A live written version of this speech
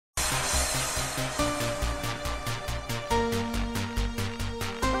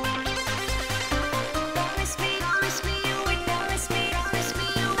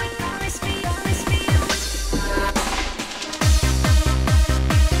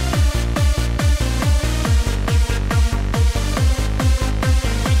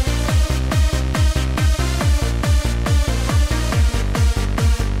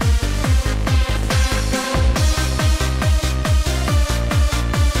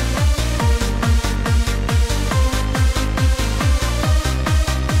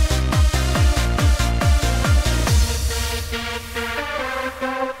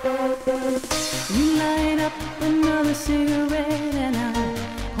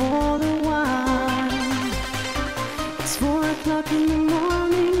o'clock in the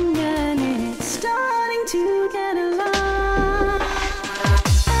morning and it's starting to get alive.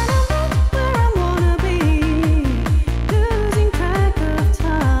 And I'm not where I wanna be, losing track of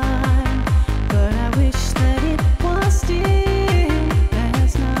time. But I wish that it was still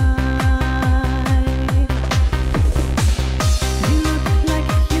last night. You look like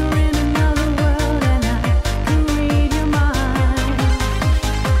you're in another world and I can read your mind.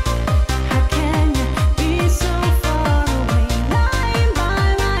 How can you be so far away, lying by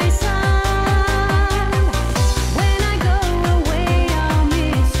my side? When I go away, I'll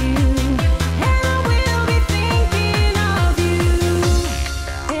miss you, and I will be thinking of you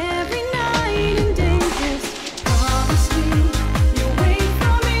every night and day. Just promise me you'll wait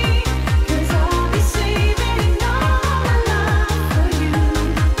for me, 'cause I'll be saving all my life for you,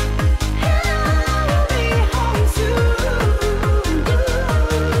 and I will be home soon.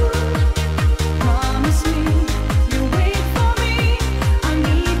 Promise me you'll wait for me. I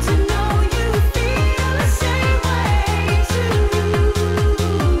need to know you feel the same way too.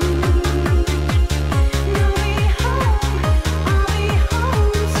 You'll be home, I'll be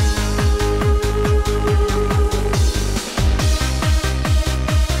home soon.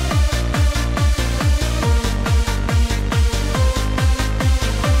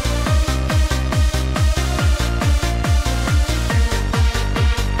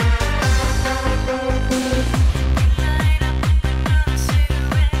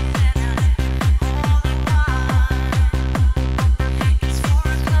 It's 4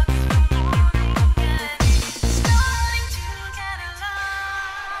 o'clock in the morning and it's starting to get alive.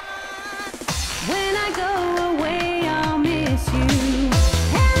 When I go away, I'll miss you,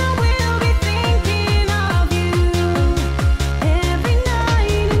 and I will be thinking of you every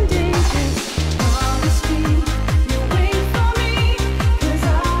night and day. Just promise me you'll wait for me, 'cause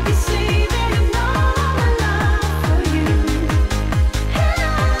I'll be saving all my life for you, and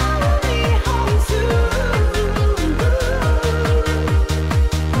I will be home soon.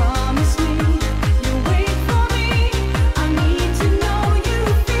 Promise me you'll wait for me. I need to know you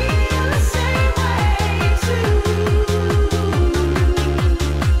feel the same way too.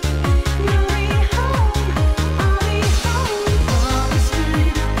 You'll be home, I'll be home. Promise me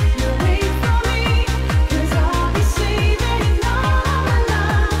you'll wait for me, 'cause I'll be saving all my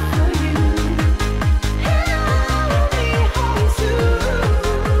life for you, and I will be home soon.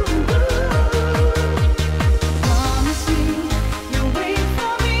 Promise me you'll wait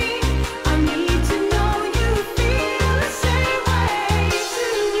for me. I need to know you feel the same way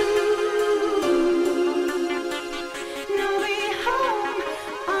too. You'll be home,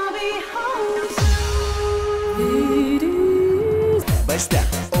 I'll be home soon. By step,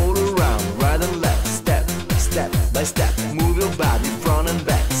 all around, right and left, step, step by step, move your body front and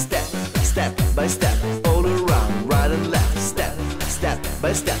back, step, step by step, all around, right and left, step, step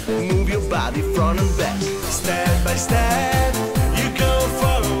by step, move your body front and back, step by step, you go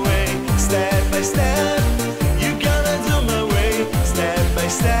far away, step by step, you gonna do my way, step by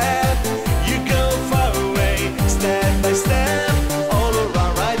step, you go far away, step by step, all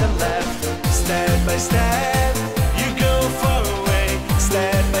around, right and left, step by step, you go far away,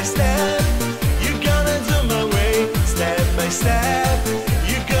 step by step, you gonna do my way, step by step,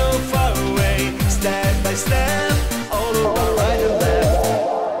 you go far away, step by step, all around, right and left.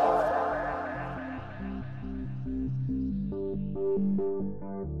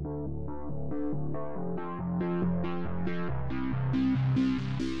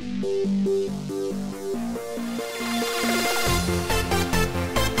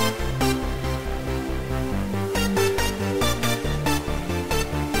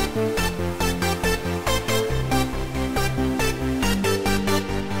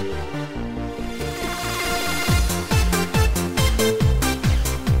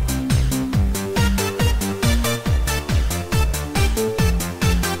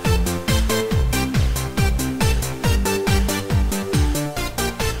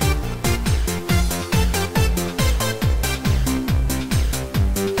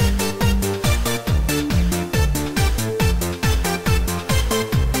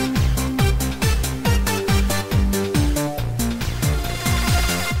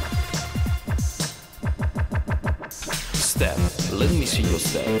 Step, let me see your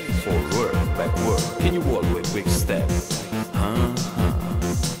step. Forward, backward, can you walk with quick step?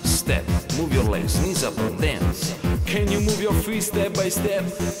 Step, move your legs, knees up and dance. Can you move your feet step by step?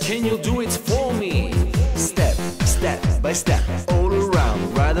 Can you do it for me? Step, step by step, all around,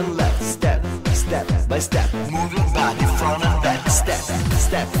 right and left, step, step by step, move your body front and back, step,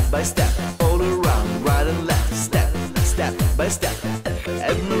 step by step, all around, right and left, step, step by step,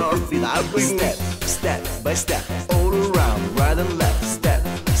 and north feet, I bring step, step by step, all around, right right and left. Step,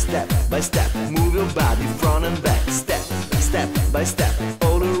 step by step, move your body front and back. Step, step by step,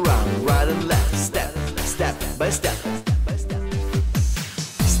 all around, right and left. Step, step by step.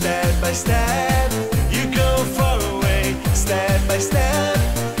 Step by step, you go far away. Step by step,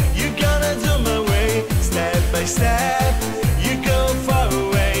 you gonna do my way. Step by step, you go far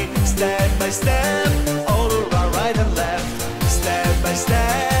away. Step by step, all around, right and left. Step by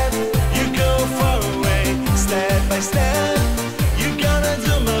step, you go far away. Step by step, you gonna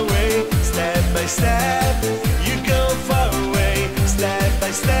do my way. Step by step, you go far away. Step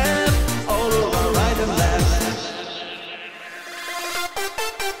by step, all around, right and left.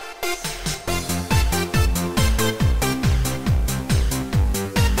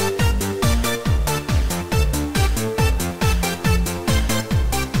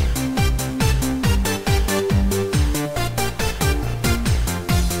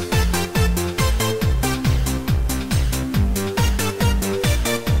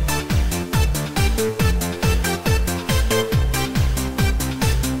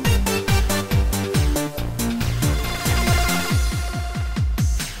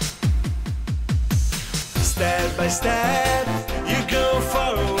 Step by step, you go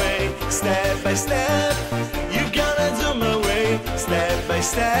far away. Step by step, you gonna do my way. Step by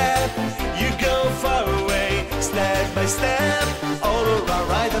step, you go far away. Step by step, all around,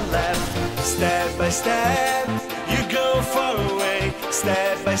 right and left. Step by step, you go far away.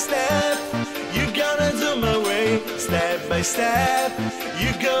 Step by step, you gonna do my way. Step by step,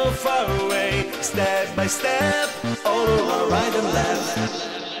 you go far away. Step by step, all around, right and left.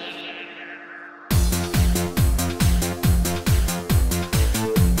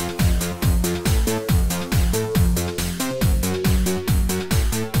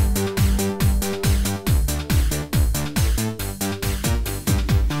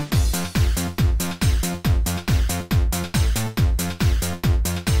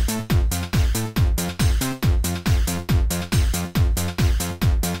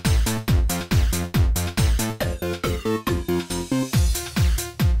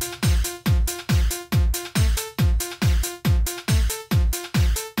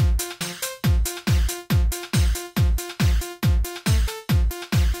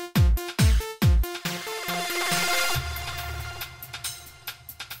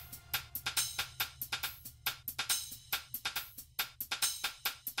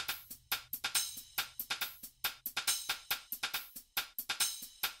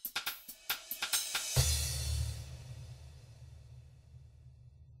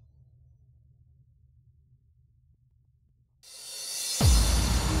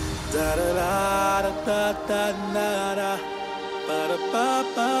 Da da da da da da da ba da ba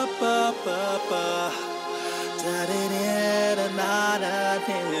ba ba ba ba da da da da da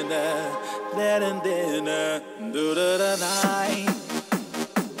da da da da do da da da.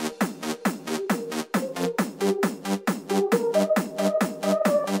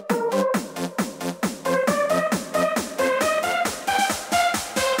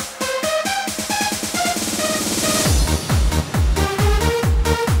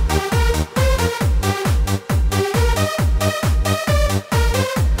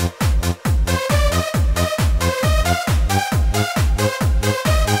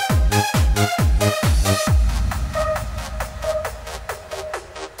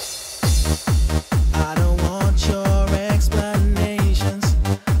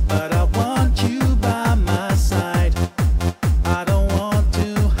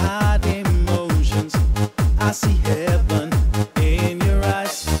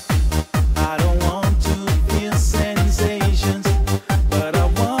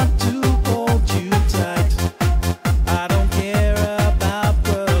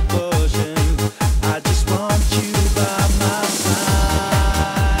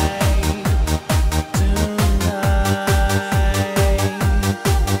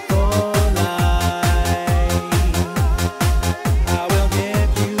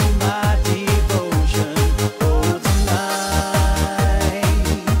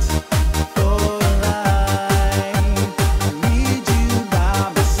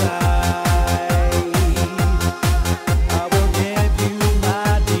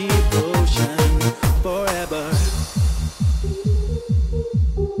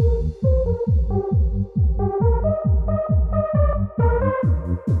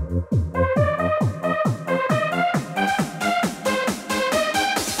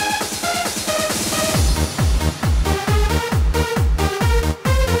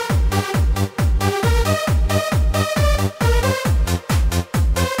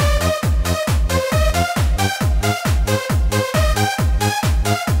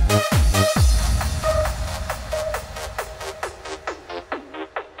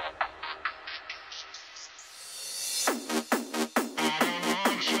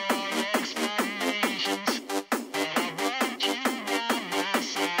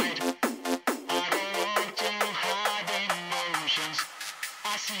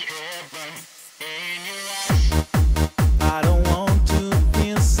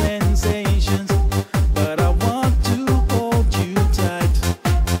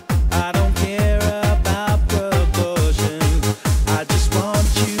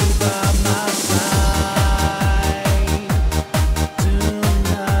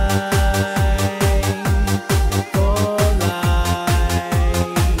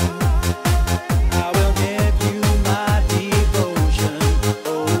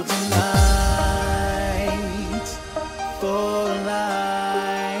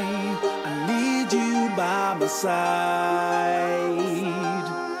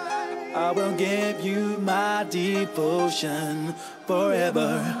 I will give you my devotion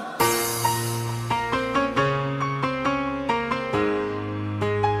forever.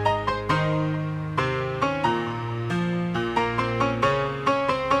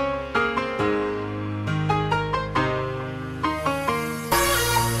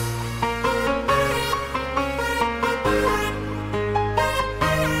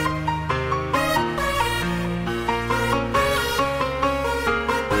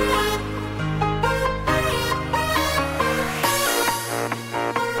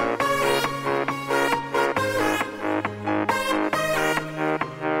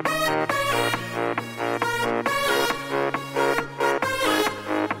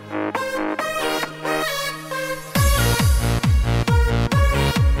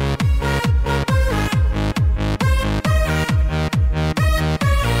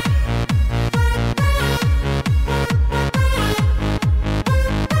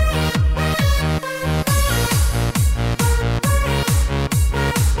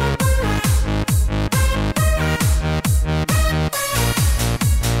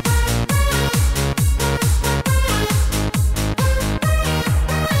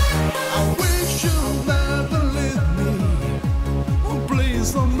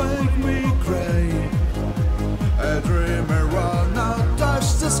 Don't make me cry. A dream around, now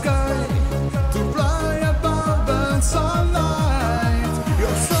touch the sky to fly above the sunlight.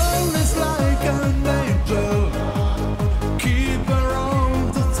 Your soul is like an angel, keep her all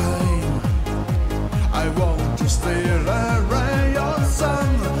the time. I want to steal a ray of sun,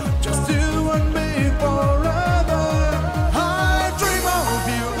 just you and me forever. I dream of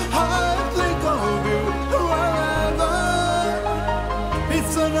you, I think of you wherever.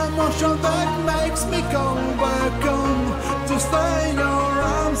 It's an emotion that makes me go back home to stay in your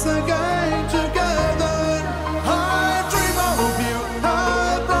arms again together. I dream of you, I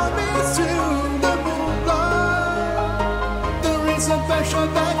promise you the moonlight. There is a passion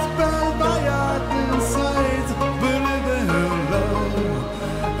that burns my heart inside, believe in love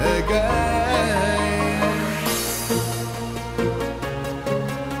again.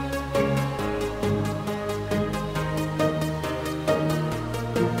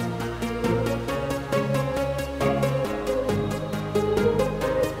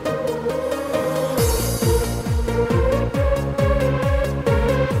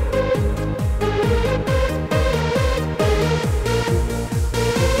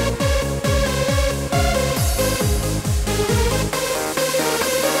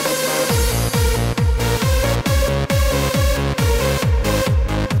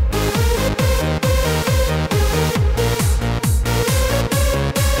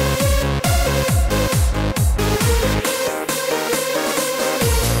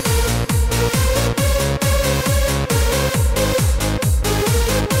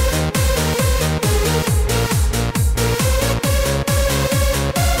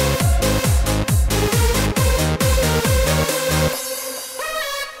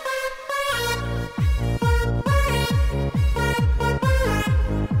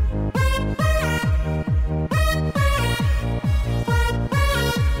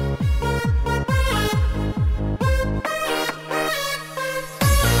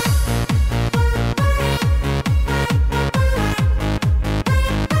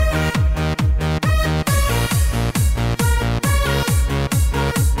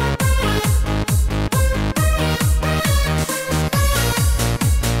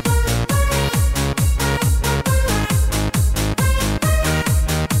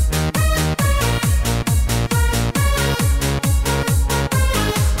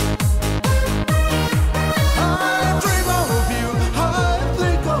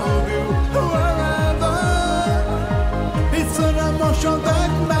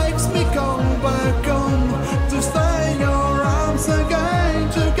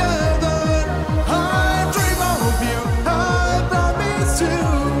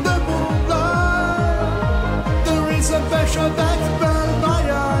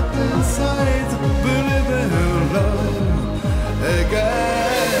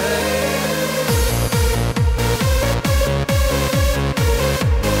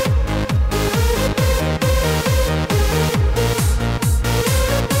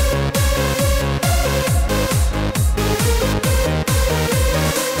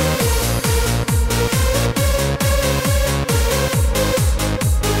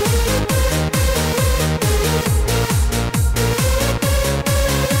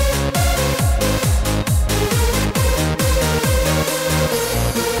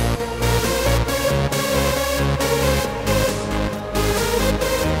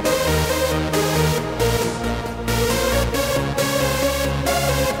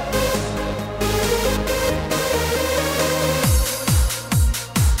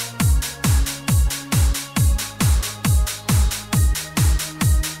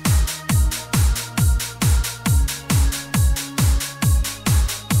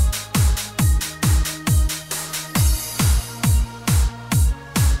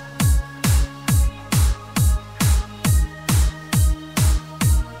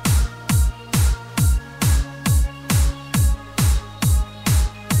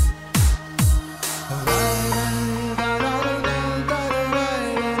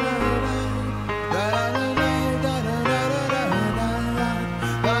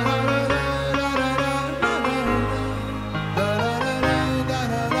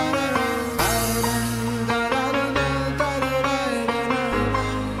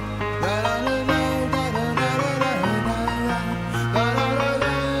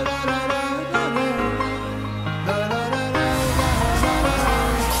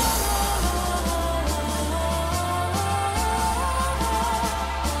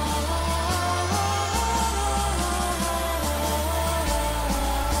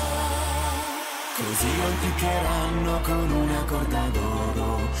 impiccheranno con una corda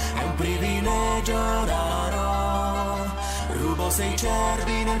d'oro, è un privilegio raro. Rubo 6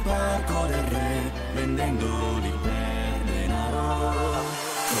 cervi nel parco del re, vendendoli per denaro.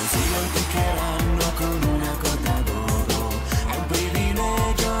 Così lo impiccheranno con una corda d'oro, è un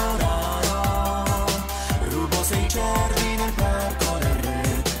privilegio raro. Rubo 6 cervi nel parco del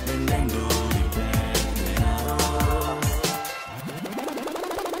re, vendendoli per denaro.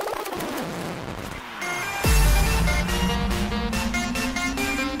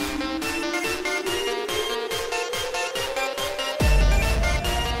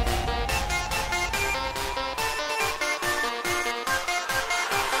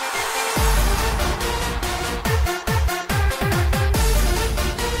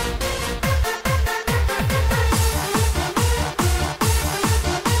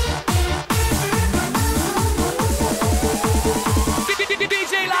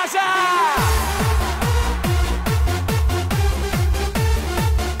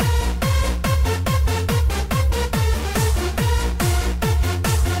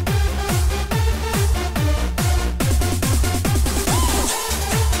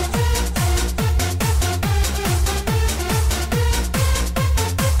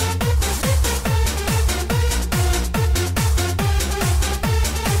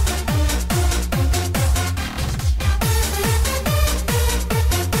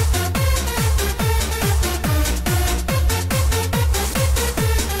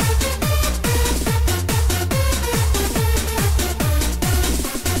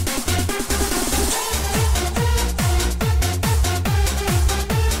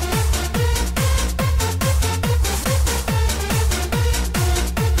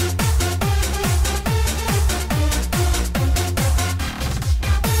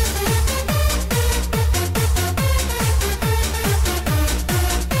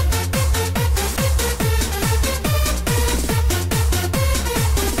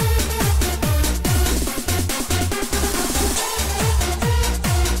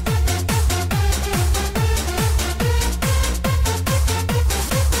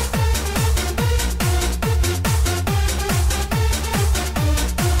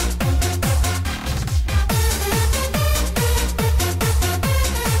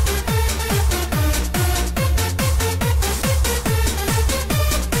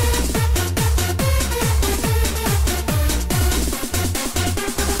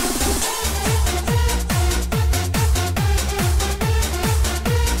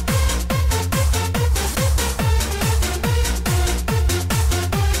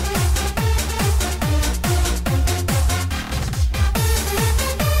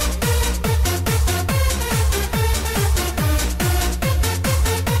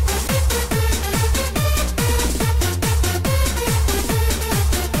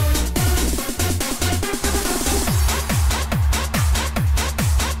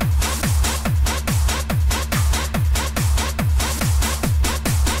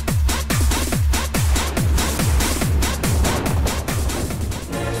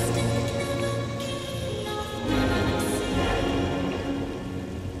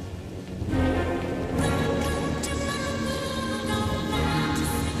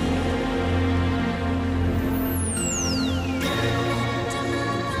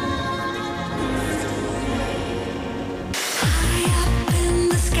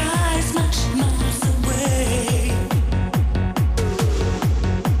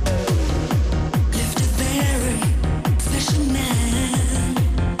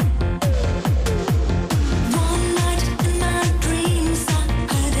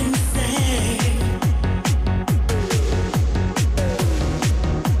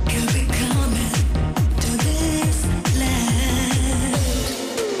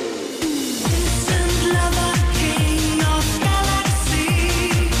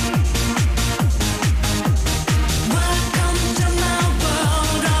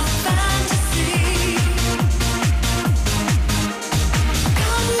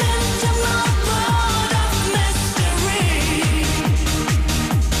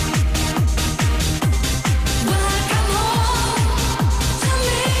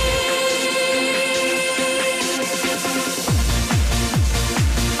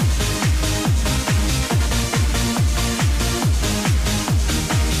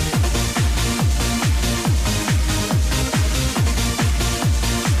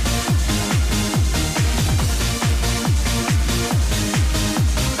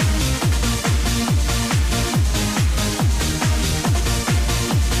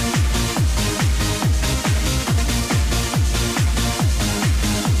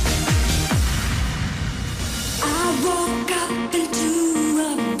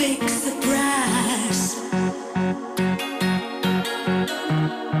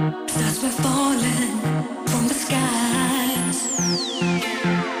 Stars were falling from the skies.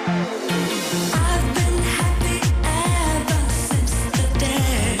 I've been happy ever since the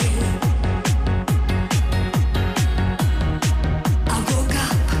day I woke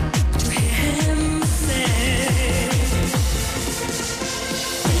up to hear him say,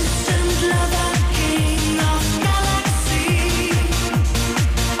 "Instant lover, king of galaxy.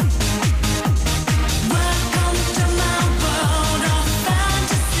 Welcome to my world of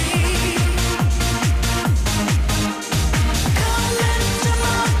fantasy. Come into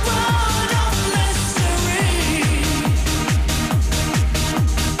my world of mystery.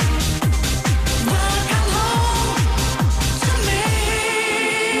 Welcome home to me."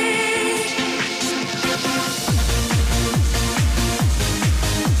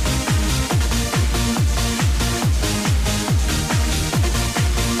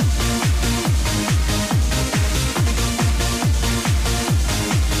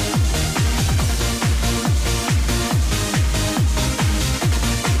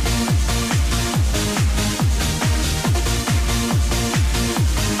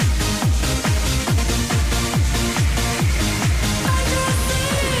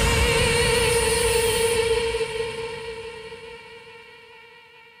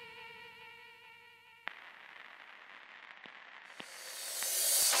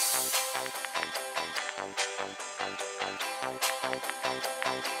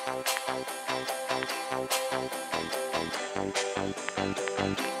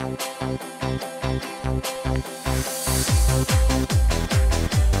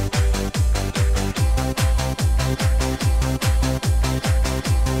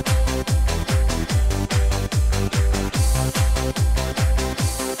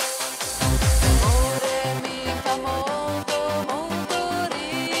 L'amore mi fa molto, molto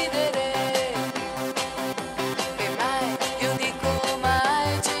ridere, e mai, io dico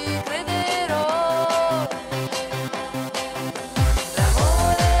mai ci crederò.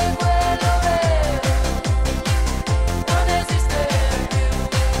 L'amore è quello vero, non esiste più,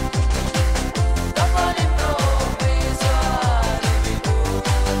 dopo all'improvviso arrivi tu.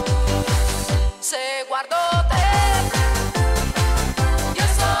 Se guardo te, io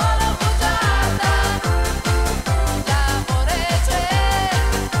sono bugiarda, l'amore c'è,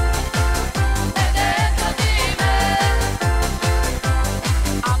 è dentro di me,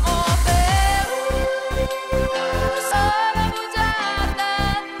 amo te, sono bugiarda,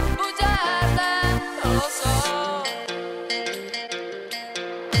 bugiarda, lo so.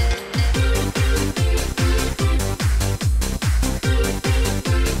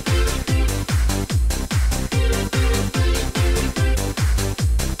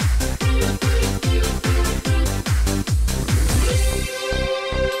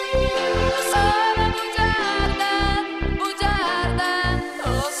 Sono bugiarda, bugiarda,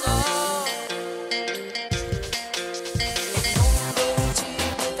 lo so. Il mondo ci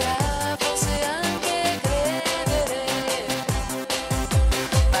potrà forse anche credere,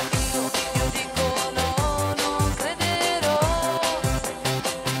 ma io dico no, non crederò.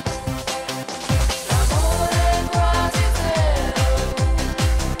 L'amore è quasi zero,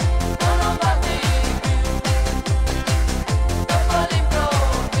 ma non batti più, dopo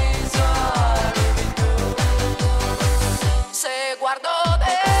all'improvviso arrivi tu. Se guardo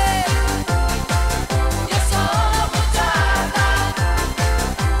te, io sono bugiarda,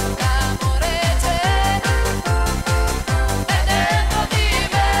 l'amore c'è, è dentro di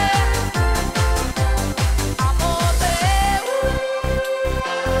me, amo te,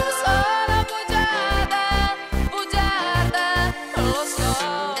 sono bugiarda, bugiarda, lo so.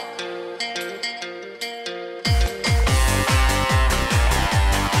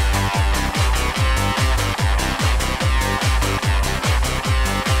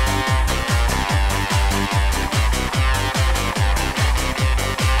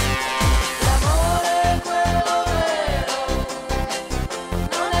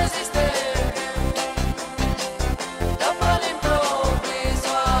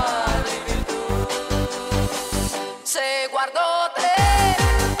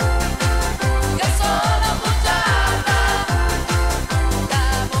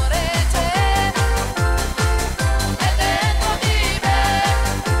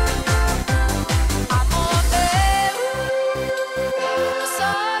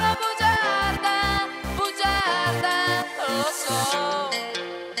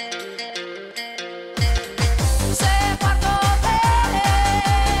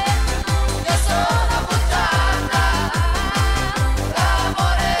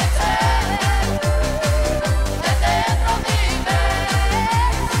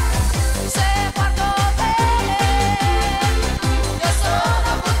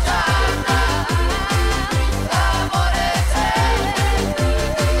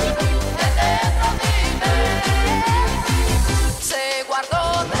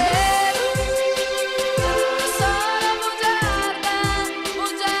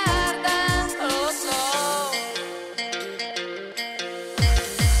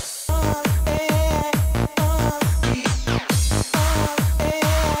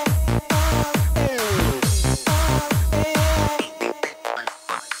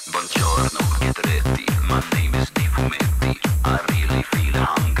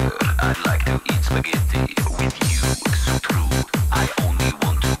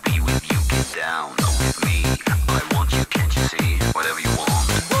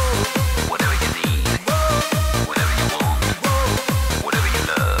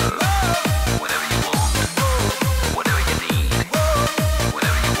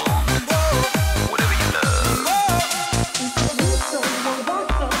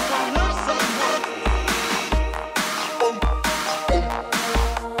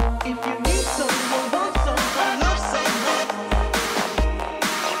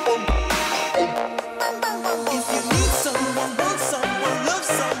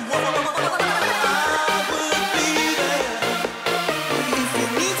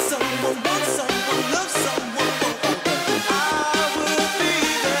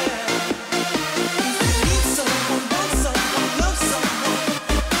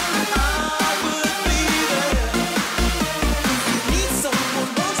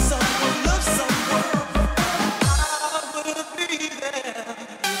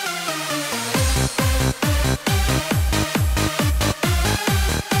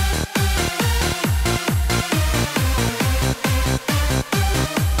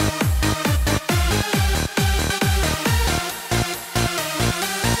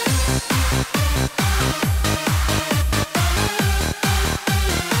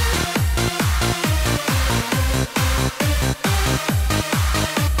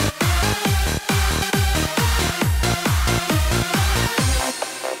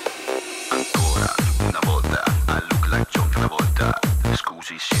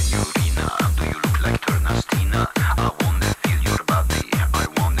 sì sì.